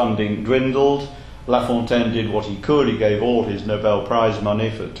state funding dwindled. La Fontaine did what he could. He gave all his Nobel Prize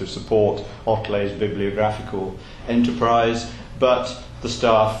money to support Otlet's bibliographical enterprise, but the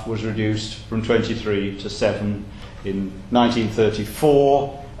staff was reduced from 23 to 7. In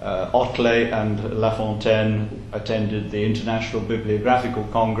 1934, Otlet and La Fontaine attended the International Bibliographical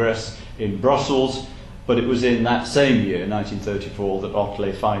Congress in Brussels, but it was in that same year, 1934, that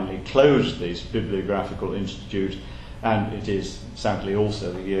Otlet finally closed this bibliographical institute, and it is sadly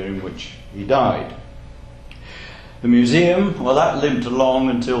also the year in which he died. The museum, well, that limped along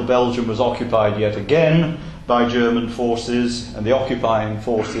until Belgium was occupied yet again by German forces, and the occupying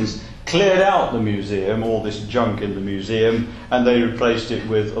forces cleared out the museum, all this junk in the museum, and they replaced it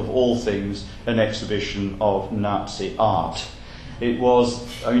with, of all things, an exhibition of Nazi art. It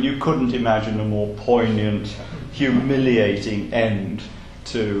was, I mean, you couldn't imagine a more poignant, humiliating end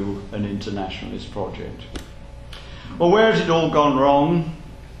to an internationalist project. Well, where has it all gone wrong?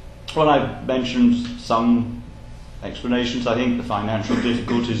 Well, I've mentioned some explanations. I think the financial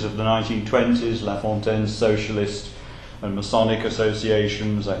difficulties of the 1920s, La Fontaine's socialist and Masonic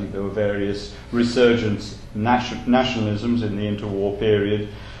associations. I think there were various resurgent nationalisms in the interwar period.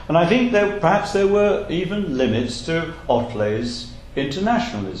 And I think perhaps there were even limits to Otlet's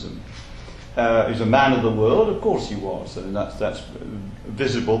internationalism. He was a man of the world, of course he was, and that's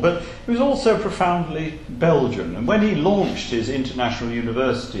visible, but he was also profoundly Belgian. And when he launched his international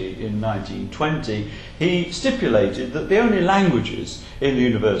university in 1920, he stipulated that the only languages in the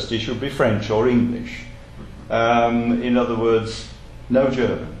university should be French or English. In other words, no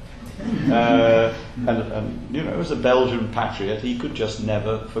German. And you know, as a Belgian patriot, he could just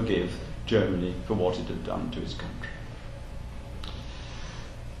never forgive Germany for what it had done to his country.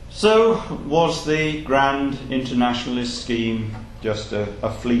 So, was the grand internationalist scheme just a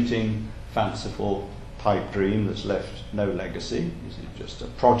fleeting, fanciful pipe dream that's left no legacy? Is it just a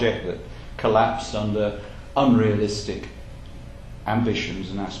project that collapsed under unrealistic ambitions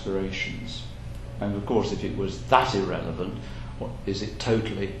and aspirations? And of course, if it was that irrelevant, what is it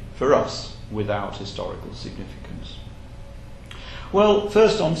totally, for us, without historical significance? Well,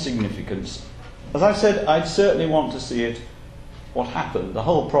 first on significance. As I said, I'd certainly want to see it, what happened, the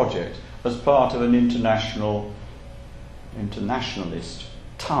whole project, as part of an internationalist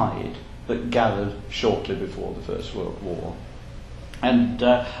tide that gathered shortly before the First World War. And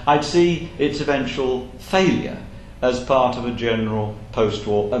I'd see its eventual failure as part of a general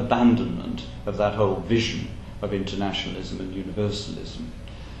post-war abandonment of that whole vision of internationalism and universalism.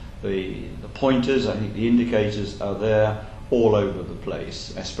 The pointers, I think the indicators are there all over the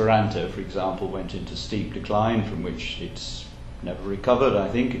place. Esperanto, for example, went into steep decline from which it's never recovered, I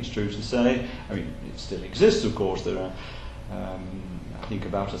think it's true to say. I mean, it still exists, of course. There are, I think,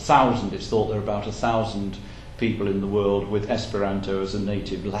 about 1,000, it's thought there are about 1,000 people in the world with Esperanto as a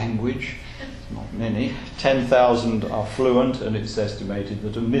native language. Not many. 10,000 are fluent, and it's estimated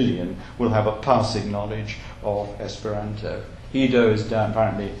that 1 million will have a passing knowledge of Esperanto. Edo is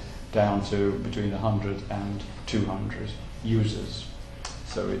apparently down to between 100 and 200 users.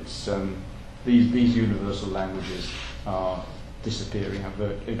 So it's these universal languages are disappearing,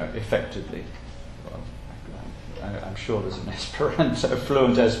 effectively. Well, I'm sure there's an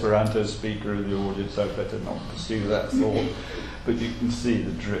fluent Esperanto speaker in the audience, so I'd better not pursue that thought. But you can see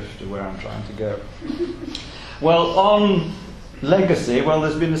the drift of where I'm trying to go. Well, on legacy, well,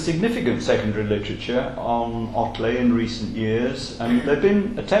 there's been a significant secondary literature on Otlet in recent years, and there have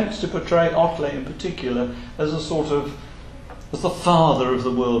been attempts to portray Otlet in particular as a sort of, as the father of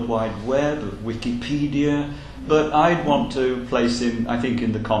the World Wide Web, of Wikipedia, but I'd want to place him, I think,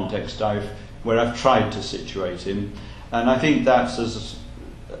 in the context where I've tried to situate him, and I think that's as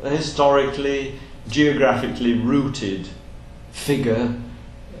a historically, geographically rooted figure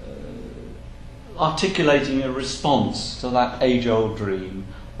articulating a response to that age-old dream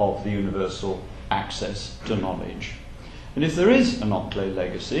of the universal access to knowledge. And if there is an Otlet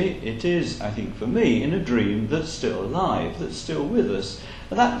legacy, it is, I think for me, in a dream that's still alive, that's still with us.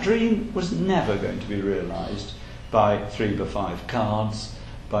 And that dream was never going to be realised by 3x5 cards,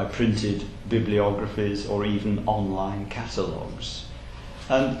 by printed bibliographies, or even online catalogues.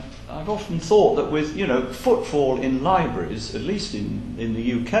 And I've often thought that with, footfall in libraries, at least in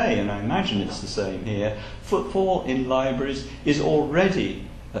the UK, and I imagine it's the same here, footfall in libraries is already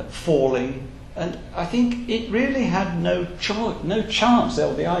falling And I think it really had no chance.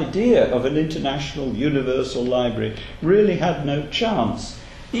 The idea of an international universal library really had no chance,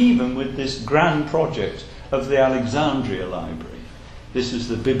 even with this grand project of the Alexandria Library. This is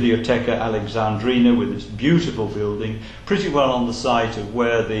the Bibliotheca Alexandrina with this beautiful building, pretty well on the site of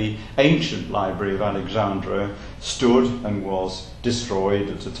where the ancient Library of Alexandria stood and was destroyed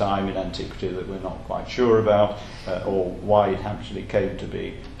at a time in antiquity that we're not quite sure about, or why it actually came to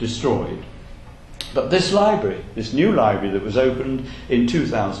be destroyed. But this library, this new library that was opened in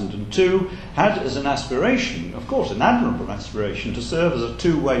 2002, had as an aspiration, of course an admirable aspiration, to serve as a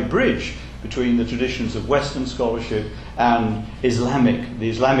two-way bridge between the traditions of Western scholarship and the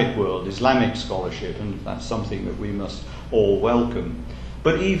Islamic world, Islamic scholarship, and that's something that we must all welcome.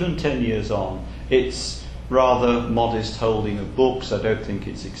 But even 10 years on, its rather modest holding of books, I don't think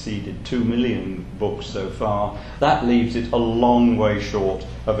it's exceeded 2 million books so far, that leaves it a long way short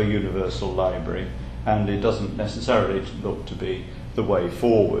of a universal library, and it doesn't necessarily look to be the way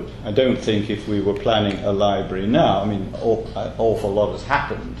forward. I don't think if we were planning a library now, I mean, an awful lot has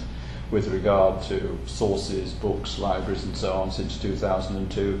happened with regard to sources, books, libraries and so on since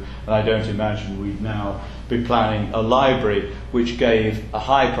 2002, and I don't imagine we'd now be planning a library which gave a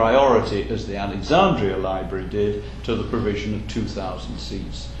high priority, as the Alexandria Library did, to the provision of 2,000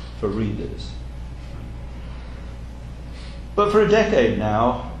 seats for readers. But for a decade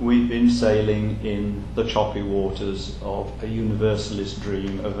now, we've been sailing in the choppy waters of a universalist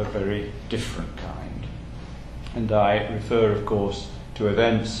dream of a very different kind. And I refer, of course, to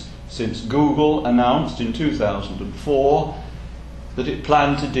events since Google announced in 2004 that it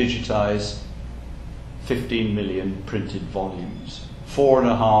planned to digitize 15 million printed volumes,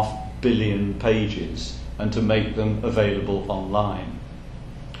 4.5 billion pages, and to make them available online.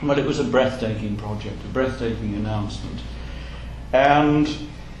 Well, it was a breathtaking project, a breathtaking announcement. And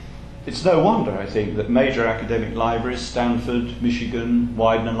it's no wonder, I think, that major academic libraries, Stanford, Michigan,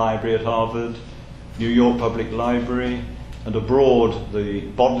 Widener Library at Harvard, New York Public Library, and abroad the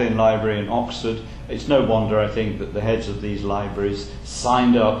Bodleian Library in Oxford, it's no wonder, I think, that the heads of these libraries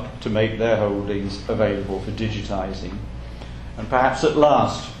signed up to make their holdings available for digitizing. And perhaps at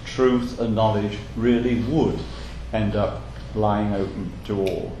last, truth and knowledge really would end up lying open to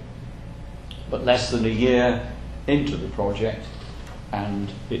all. But less than a year into the project,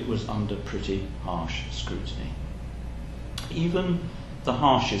 and it was under pretty harsh scrutiny. Even the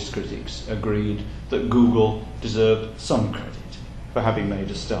harshest critics agreed that Google deserved some credit for having made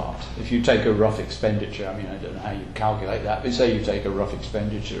a start. If you take a rough expenditure, I mean, I don't know how you calculate that, but say you take a rough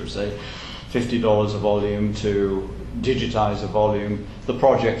expenditure of, say, $50 a volume to digitize a volume, the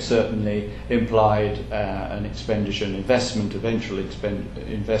project certainly implied an expenditure, an investment, eventual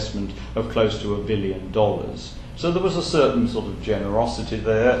investment of close to $1 billion. So there was a certain sort of generosity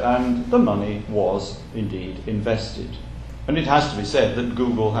there, and the money was indeed invested. And it has to be said that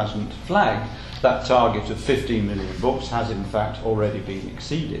Google hasn't flagged. That target of 15 million books has in fact already been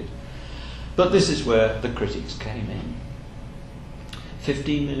exceeded. But this is where the critics came in.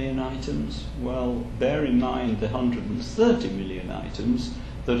 15 million items? Well, bear in mind the 130 million items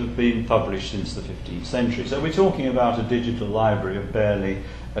that have been published since the 15th century. So we're talking about a digital library of barely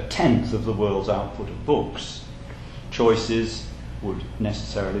a tenth of the world's output of books. Choices would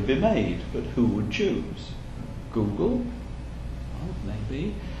necessarily be made, but who would choose? Google? Well,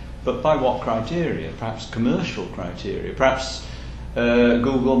 maybe. But by what criteria? Perhaps commercial criteria. Perhaps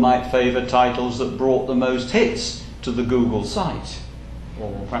Google might favour titles that brought the most hits to the Google site.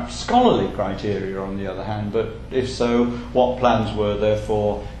 Or perhaps scholarly criteria on the other hand, but if so, what plans were there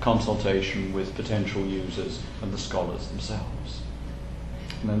for consultation with potential users and the scholars themselves?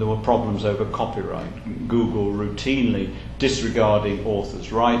 And then there were problems over copyright. Google routinely disregarding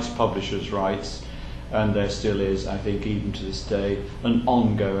authors' rights, publishers' rights, and there still is, I think, even to this day, an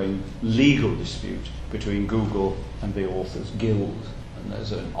ongoing legal dispute between Google and the Authors Guild. And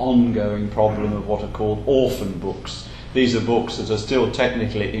there's an ongoing problem of what are called orphan books. These are books that are still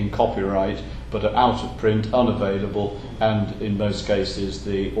technically in copyright, but are out of print, unavailable, and in most cases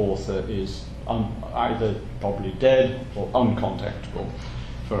the author is either probably dead or uncontactable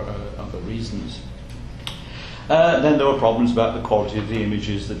for other reasons. Then there were problems about the quality of the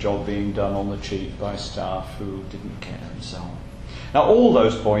images, the job being done on the cheap by staff who didn't care, and so on. Now all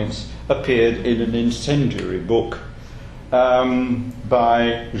those points appeared in an incendiary book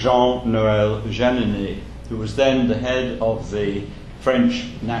by Jean-Noël Jeanneney, who was then the head of the French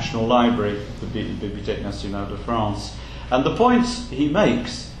National Library, the Bibliothèque Nationale de France. And the points he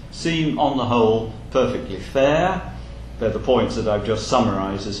makes seem, on the whole, perfectly fair. They're the points that I've just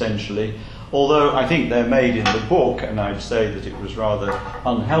summarised, essentially. although I think they're made in the book, and I'd say that it was rather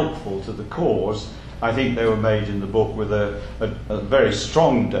unhelpful to the cause. I think they were made in the book with a very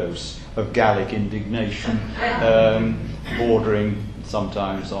strong dose of Gallic indignation, bordering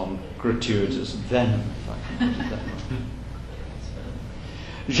sometimes on gratuitous venom, if I can put it that way.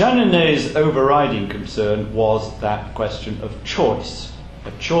 Jeannenet's overriding concern was that question of choice.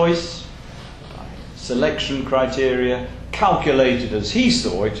 A choice, selection criteria, calculated as he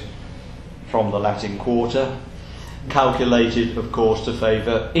saw it from the Latin Quarter, calculated, of course, to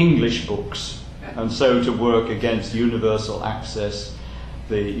favour English books, and so to work against universal access,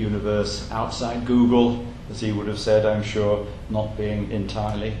 the universe outside Google, as he would have said, I'm sure, not being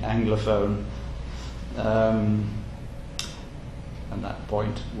entirely Anglophone. And that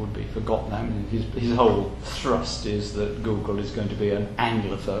point would be forgotten. I mean, his whole thrust is that Google is going to be an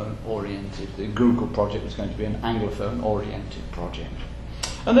Anglophone-oriented, the Google project was going to be an Anglophone-oriented project.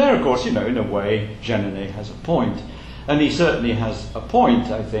 And there, of course, in a way, Jeannenet has a point. And he certainly has a point,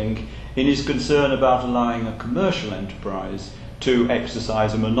 I think, in his concern about allowing a commercial enterprise to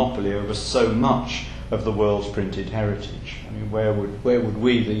exercise a monopoly over so much of the world's printed heritage. I mean, where would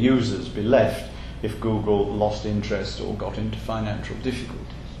we, the users, be left if Google lost interest or got into financial difficulties?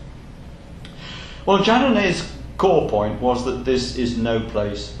 Well, Jeannenet's core point was that this is no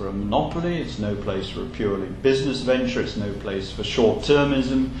place for a monopoly, it's no place for a purely business venture, it's no place for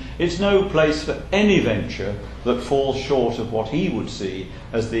short-termism, it's no place for any venture that falls short of what he would see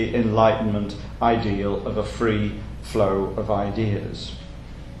as the Enlightenment ideal of a free flow of ideas.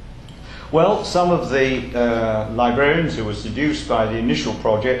 Well, some of the librarians who were seduced by the initial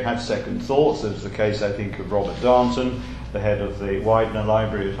project had second thoughts. There's the case, I think, of Robert Darnton, the head of the Widener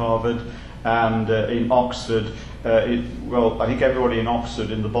Library at Harvard, and in Oxford, I think everybody in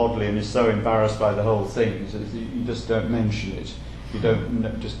Oxford in the Bodleian is so embarrassed by the whole thing, so you just don't mention it. You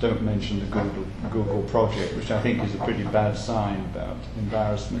just don't mention the Google project, which I think is a pretty bad sign about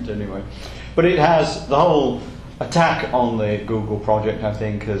embarrassment anyway. But it has, the whole attack on the Google project, I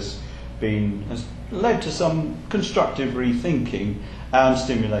think, has led to some constructive rethinking and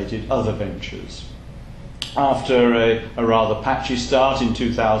stimulated other ventures. After a rather patchy start in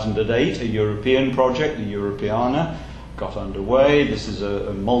 2008, a European project, the Europeana, got underway. This is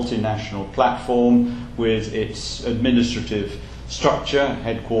a multinational platform with its administrative structure,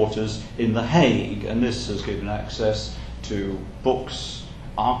 headquarters in The Hague, and this has given access to books,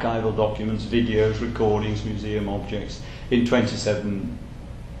 archival documents, videos, recordings, museum objects in 27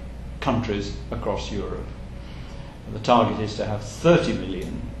 countries across Europe. And the target is to have 30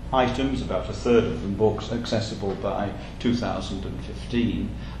 million items, about a third of them books, accessible by 2015.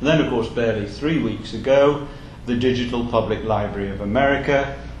 And then, of course, barely 3 weeks ago, the Digital Public Library of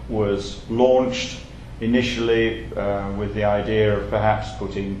America was launched, initially with the idea of perhaps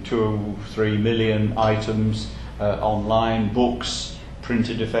putting 2-3 million items online, books,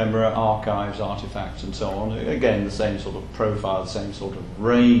 printed ephemera, archives, artifacts, and so on. Again, the same sort of profile, the same sort of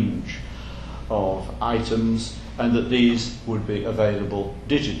range of items, and that these would be available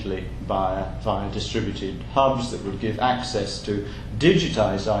digitally via distributed hubs that would give access to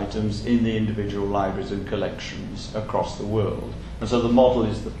digitized items in the individual libraries and collections across the world. And so the model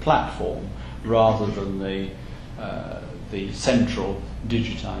is the platform rather than the central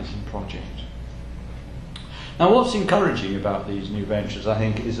digitizing project. Now, what's encouraging about these new ventures, I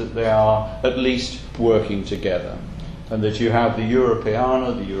think, is that they are at least working together, and that you have the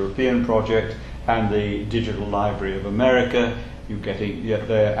Europeana, the European project, and the Digital Library of America.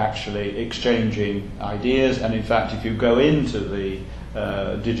 They're actually exchanging ideas, and in fact, if you go into the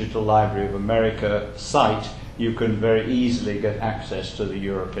Digital Library of America site, you can very easily get access to the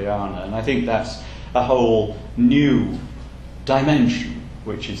Europeana, and I think that's a whole new dimension,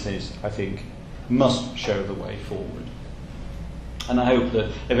 which is I think, must show the way forward. And I hope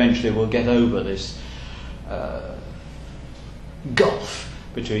that eventually we'll get over this gulf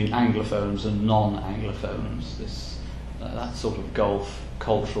between Anglophones and non-Anglophones, that sort of gulf,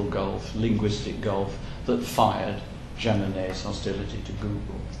 cultural gulf, linguistic gulf, that fired Jeannenet's hostility to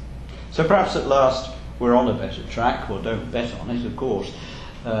Google. So perhaps at last we're on a better track. Well, don't bet on it, of course.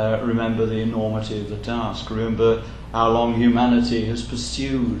 Remember the enormity of the task. Remember how long humanity has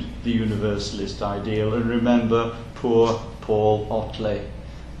pursued the universalist ideal, and remember poor Paul Otlet,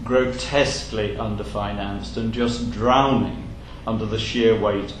 grotesquely underfinanced and just drowning under the sheer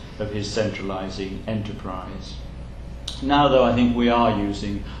weight of his centralizing enterprise. Now, though, I think we are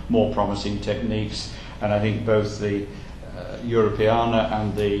using more promising techniques, and I think both the Europeana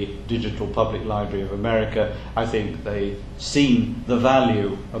and the Digital Public Library of America, I think they've seen the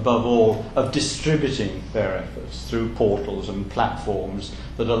value, above all, of distributing their efforts through portals and platforms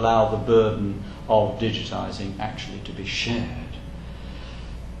that allow the burden of digitizing actually to be shared.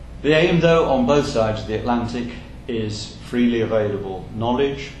 The aim, though, on both sides of the Atlantic is freely available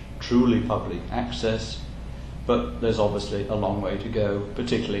knowledge, truly public access, but there's obviously a long way to go,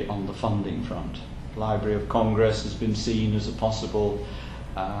 particularly on the funding front. Library of Congress has been seen as a possible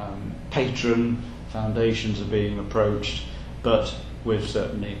patron. Foundations are being approached, but we've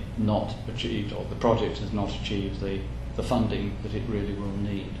certainly not achieved, or the project has not achieved the funding that it really will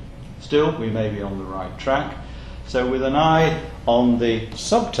need. Still, we may be on the right track. So with an eye on the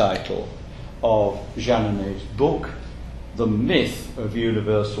subtitle of Jeannenet's book, The Myth of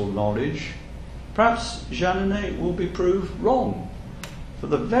Universal Knowledge, perhaps Jeannenet will be proved wrong for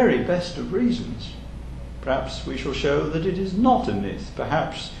the very best of reasons. Perhaps we shall show that it is not a myth.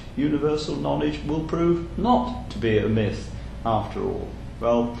 Perhaps universal knowledge will prove not to be a myth after all.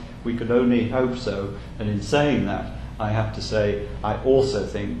 Well, we could only hope so, and in saying that, I have to say I also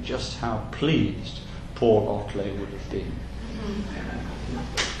think just how pleased Paul Otlet would have been.